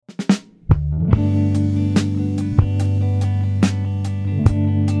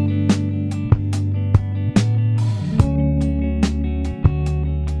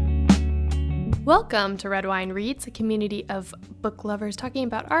Welcome to Red Wine Reads, a community of book lovers talking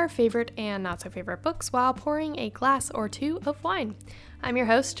about our favorite and not so favorite books while pouring a glass or two of wine. I'm your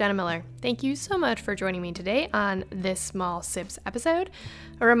host, Jenna Miller. Thank you so much for joining me today on this Small Sips episode.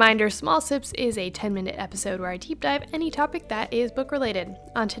 A reminder, Small Sips is a 10-minute episode where I deep dive any topic that is book related.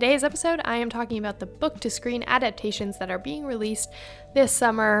 On today's episode, I am talking about the book-to-screen adaptations that are being released this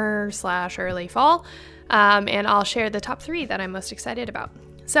summer/early fall, and I'll share the top 3 that I'm most excited about.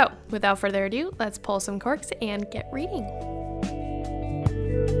 So, without further ado, let's pull some corks and get reading.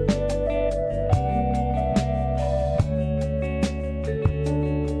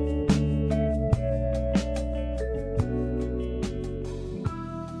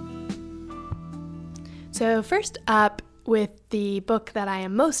 So first up, with the book that I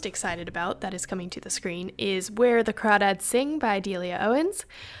am most excited about that is coming to the screen is Where the Crawdads Sing by Delia Owens.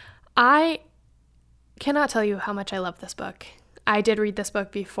 I cannot tell you how much I love this book. I did read this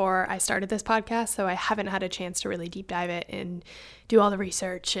book before I started this podcast, so I haven't had a chance to really deep dive it and do all the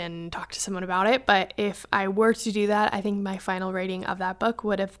research and talk to someone about it. But if I were to do that, I think my final rating of that book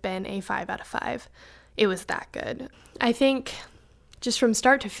would have been a 5 out of 5. It was that good. I think just from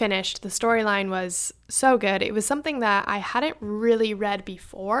start to finish, the storyline was so good. It was something that I hadn't really read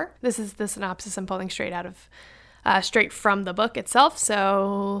before. This is the synopsis I'm pulling straight from the book itself.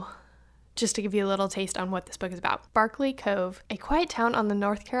 So just to give you a little taste on what this book is about. Barkley Cove, a quiet town on the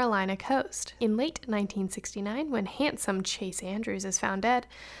North Carolina coast. In late 1969, when handsome Chase Andrews is found dead,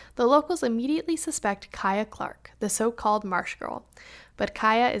 the locals immediately suspect Kaya Clark, the so-called Marsh Girl. But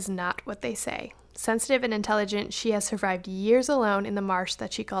Kaya is not what they say. Sensitive and intelligent, she has survived years alone in the marsh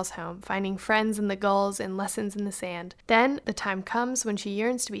that she calls home, finding friends in the gulls and lessons in the sand. Then the time comes when she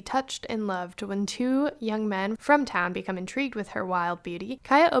yearns to be touched and loved. When 2 young men from town become intrigued with her wild beauty,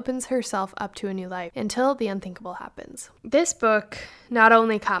 Kaya opens herself up to a new life until the unthinkable happens. This book not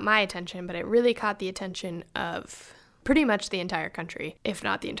only caught my attention, but it really caught the attention of pretty much the entire country, if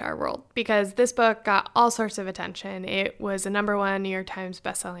not the entire world, because this book got all sorts of attention. It was a number 1 New York Times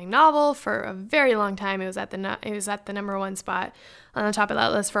bestselling novel for a very long time. It was at the number 1 spot on the top of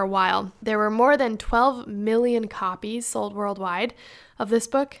that list for a while. There were more than 12 million copies sold worldwide of this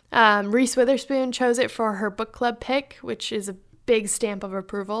book. Reese Witherspoon chose it for her book club pick, which is a big stamp of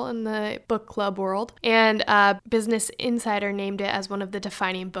approval in the book club world. And Business Insider named it as one of the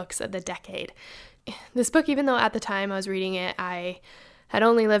defining books of the decade. This book, even though at the time I was reading it, I had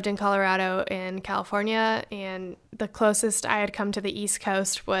only lived in Colorado and California, and the closest I had come to the East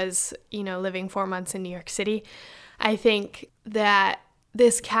Coast was, living 4 months in New York City. I think that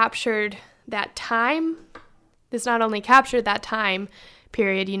this captured that time. This not only captured that time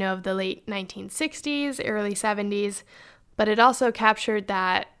period, of the late 1960s, early 70s, but it also captured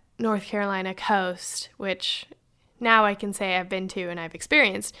that North Carolina coast, which now I can say I've been to and I've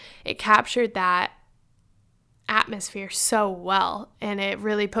experienced. It captured that atmosphere so well, and it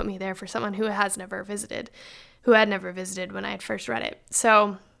really put me there for someone who had never visited when I had first read it.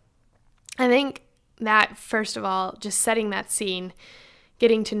 So I think that, first of all, just setting that scene,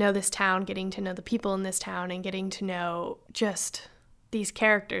 getting to know this town, getting to know the people in this town, and getting to know just these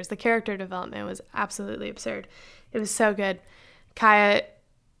characters, the character development was absolutely absurd. It was so good. Kaya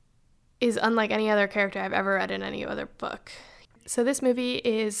is unlike any other character I've ever read in any other book. So this movie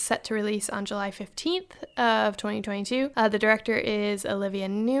is set to release on July 15th of 2022. The director is Olivia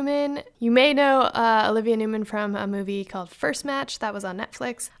Newman. You may know Olivia Newman from a movie called First Match that was on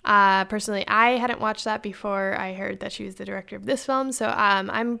Netflix. Personally, I hadn't watched that before I heard that she was the director of this film, so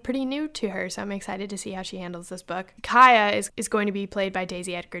I'm pretty new to her, so I'm excited to see how she handles this book. Kaya is going to be played by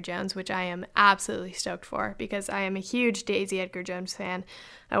Daisy Edgar Jones, which I am absolutely stoked for because I am a huge Daisy Edgar Jones fan.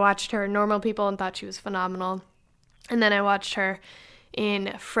 I watched her in Normal People and thought she was phenomenal. And then I watched her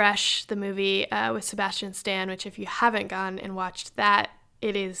in Fresh, the movie with Sebastian Stan, which if you haven't gone and watched that,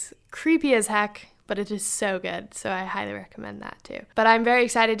 it is creepy as heck, but it is so good. So I highly recommend that too. But I'm very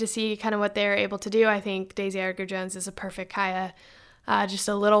excited to see kind of what they're able to do. I think Daisy Edgar Jones is a perfect Kaya, just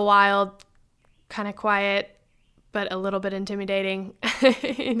a little wild, kind of quiet, but a little bit intimidating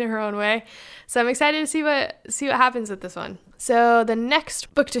in her own way. So I'm excited to see what happens with this one. So the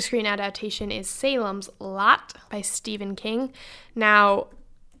next book-to-screen adaptation is Salem's Lot by Stephen King. Now,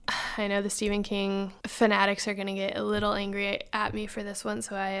 I know the Stephen King fanatics are going to get a little angry at me for this one,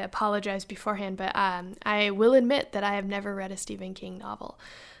 so I apologize beforehand, but I will admit that I have never read a Stephen King novel.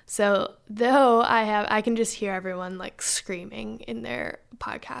 So though I can just hear everyone like screaming in their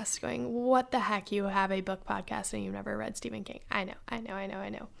podcast going, what the heck, you have a book podcast and you've never read Stephen King. I know.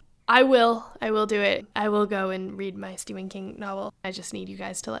 I will do it. I will go and read my Stephen King novel. I just need you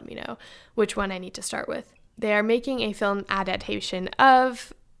guys to let me know which one I need to start with. They are making a film adaptation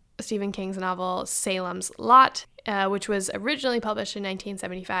of Stephen King's novel Salem's Lot, which was originally published in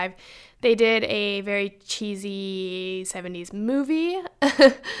 1975. They did a very cheesy 70s movie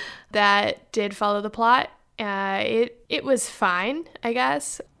that did follow the plot. It was fine, I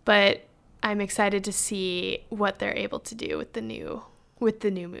guess, but I'm excited to see what they're able to do with the new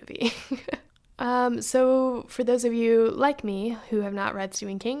movie. So for those of you like me who have not read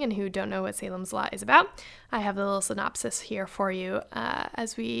Stephen King and who don't know what Salem's Lot is about, I have a little synopsis here for you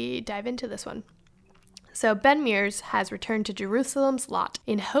as we dive into this one. So Ben Mears has returned to Jerusalem's Lot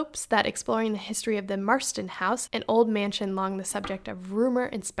in hopes that exploring the history of the Marston House, an old mansion long the subject of rumor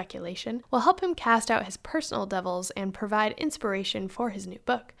and speculation, will help him cast out his personal devils and provide inspiration for his new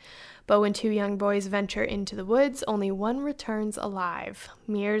book. But when two young boys venture into the woods, only one returns alive.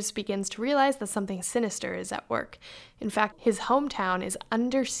 Mears begins to realize that something sinister is at work. In fact, his hometown is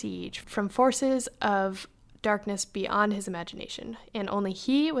under siege from forces of darkness beyond his imagination, and only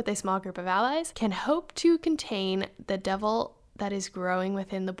he, with a small group of allies, can hope to contain the devil that is growing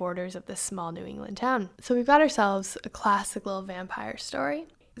within the borders of this small New England town. So we've got ourselves a classic little vampire story.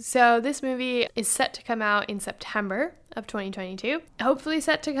 So this movie is set to come out in September of 2022. Hopefully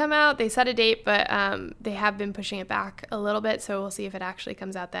set to come out. They set a date, but they have been pushing it back a little bit, so we'll see if it actually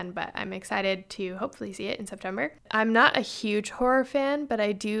comes out then, but I'm excited to hopefully see it in September. I'm not a huge horror fan, but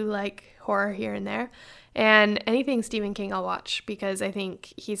I do like horror here and there. And anything Stephen King I'll watch because I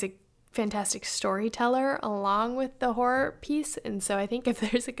think he's a fantastic storyteller along with the horror piece. And so I think if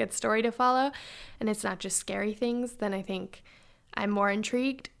there's a good story to follow and it's not just scary things, then I think I'm more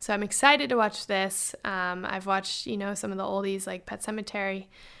intrigued. So I'm excited to watch this. I've watched, some of the oldies like Pet Sematary,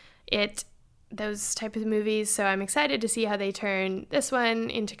 those type of movies. So I'm excited to see how they turn this one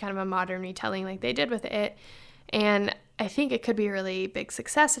into kind of a modern retelling like they did with it. And I think it could be a really big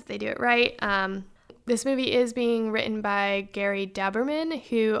success if they do it right. This movie is being written by Gary Daberman,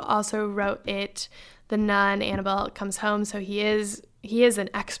 who also wrote It, The Nun, Annabelle Comes Home. So he is an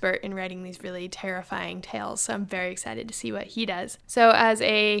expert in writing these really terrifying tales. So I'm very excited to see what he does. So as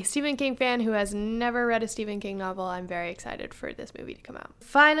a Stephen King fan who has never read a Stephen King novel, I'm very excited for this movie to come out.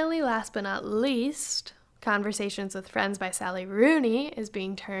 Finally, last but not least, Conversations with Friends by Sally Rooney is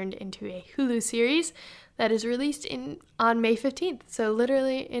being turned into a Hulu series that is released on May 15th. So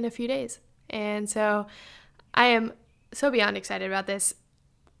literally in a few days. And so I am so beyond excited about this.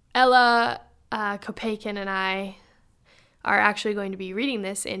 Ella Kopeikin and I are actually going to be reading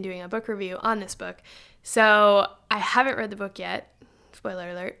this and doing a book review on this book. So I haven't read the book yet.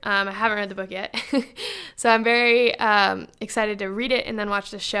 Spoiler alert. I haven't read the book yet. So I'm very excited to read it and then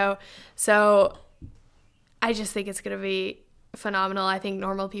watch the show. So I just think it's going to be phenomenal. I think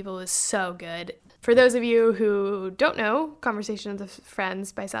Normal People was so good. For those of you who don't know Conversations with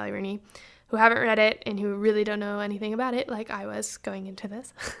Friends by Sally Rooney, who haven't read it and who really don't know anything about it, like I was going into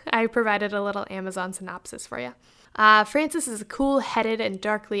this, I provided a little Amazon synopsis for you. Frances is a cool-headed and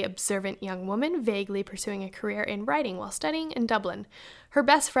darkly observant young woman vaguely pursuing a career in writing while studying in Dublin. Her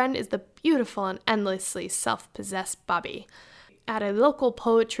best friend is the beautiful and endlessly self-possessed Bobby. At a local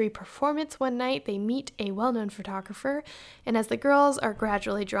poetry performance one night, they meet a well-known photographer, and as the girls are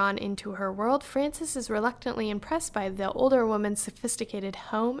gradually drawn into her world, Frances is reluctantly impressed by the older woman's sophisticated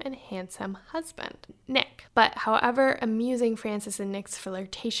home and handsome husband, Nick. But however amusing Frances and Nick's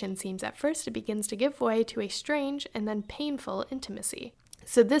flirtation seems at first, it begins to give way to a strange and then painful intimacy.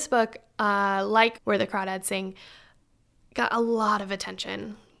 So this book, like Where the Crawdads Sing, got a lot of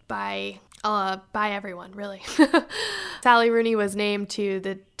attention by everyone, really. Sally Rooney was named to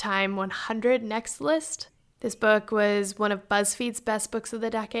the Time 100 Next list. This book was one of BuzzFeed's best books of the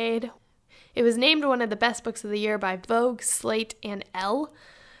decade. It was named one of the best books of the year by Vogue, Slate, and Elle.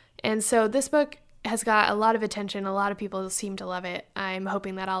 And so this book has got a lot of attention. A lot of people seem to love it. I'm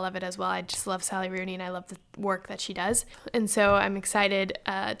hoping that I'll love it as well. I just love Sally Rooney and I love the work that she does. And so I'm excited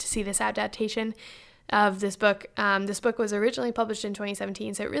to see this adaptation of this book. This book was originally published in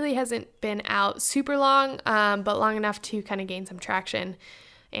 2017, so it really hasn't been out super long, but long enough to kind of gain some traction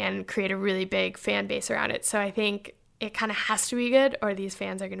and create a really big fan base around it. So I think it kind of has to be good or these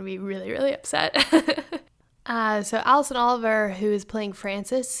fans are going to be really, really upset. So Alison Oliver, who is playing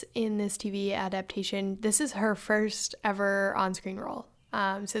Frances in this TV adaptation, this is her first ever on-screen role.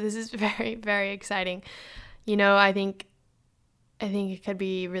 So this is very, very exciting. I think it could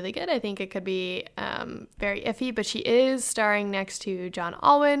be really good. I think it could be very iffy, but she is starring next to John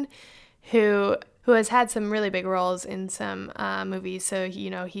Alwyn, who has had some really big roles in some movies. So,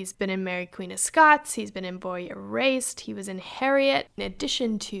 he's been in Mary Queen of Scots. He's been in Boy Erased. He was in Harriet. In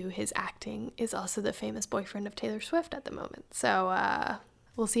addition to his acting, is also the famous boyfriend of Taylor Swift at the moment. So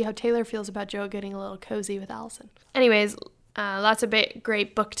we'll see how Taylor feels about Joe getting a little cozy with Allison. Anyways, Lots of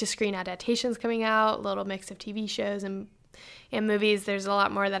great book-to-screen adaptations coming out, a little mix of TV shows and movies. There's a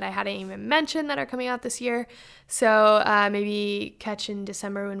lot more that I hadn't even mentioned that are coming out this year. So maybe catch in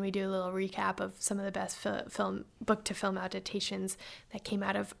December when we do a little recap of some of the best book-to-film adaptations that came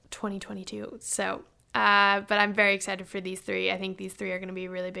out of 2022. So, but I'm very excited for these three. I think these three are going to be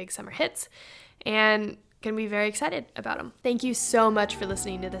really big summer hits, and going to be very excited about them. Thank you so much for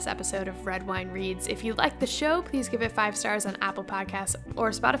listening to this episode of Red Wine Reads. If you like the show, please give it 5 stars on Apple Podcasts or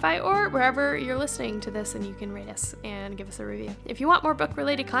Spotify or wherever you're listening to this, and you can rate us and give us a review. If you want more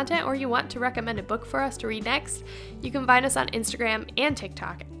book-related content or you want to recommend a book for us to read next, you can find us on Instagram and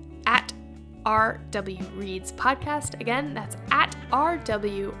TikTok at RW Reads Podcast. Again, that's at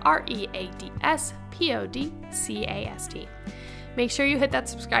RWREADS PODCAST. Make sure you hit that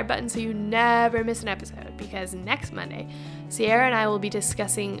subscribe button so you never miss an episode, because next Monday, Sierra and I will be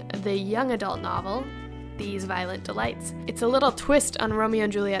discussing the young adult novel, These Violent Delights. It's a little twist on Romeo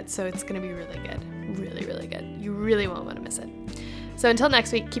and Juliet, so it's going to be really good. Really, really good. You really won't want to miss it. So until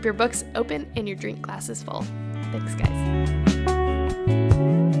next week, keep your books open and your drink glasses full. Thanks, guys.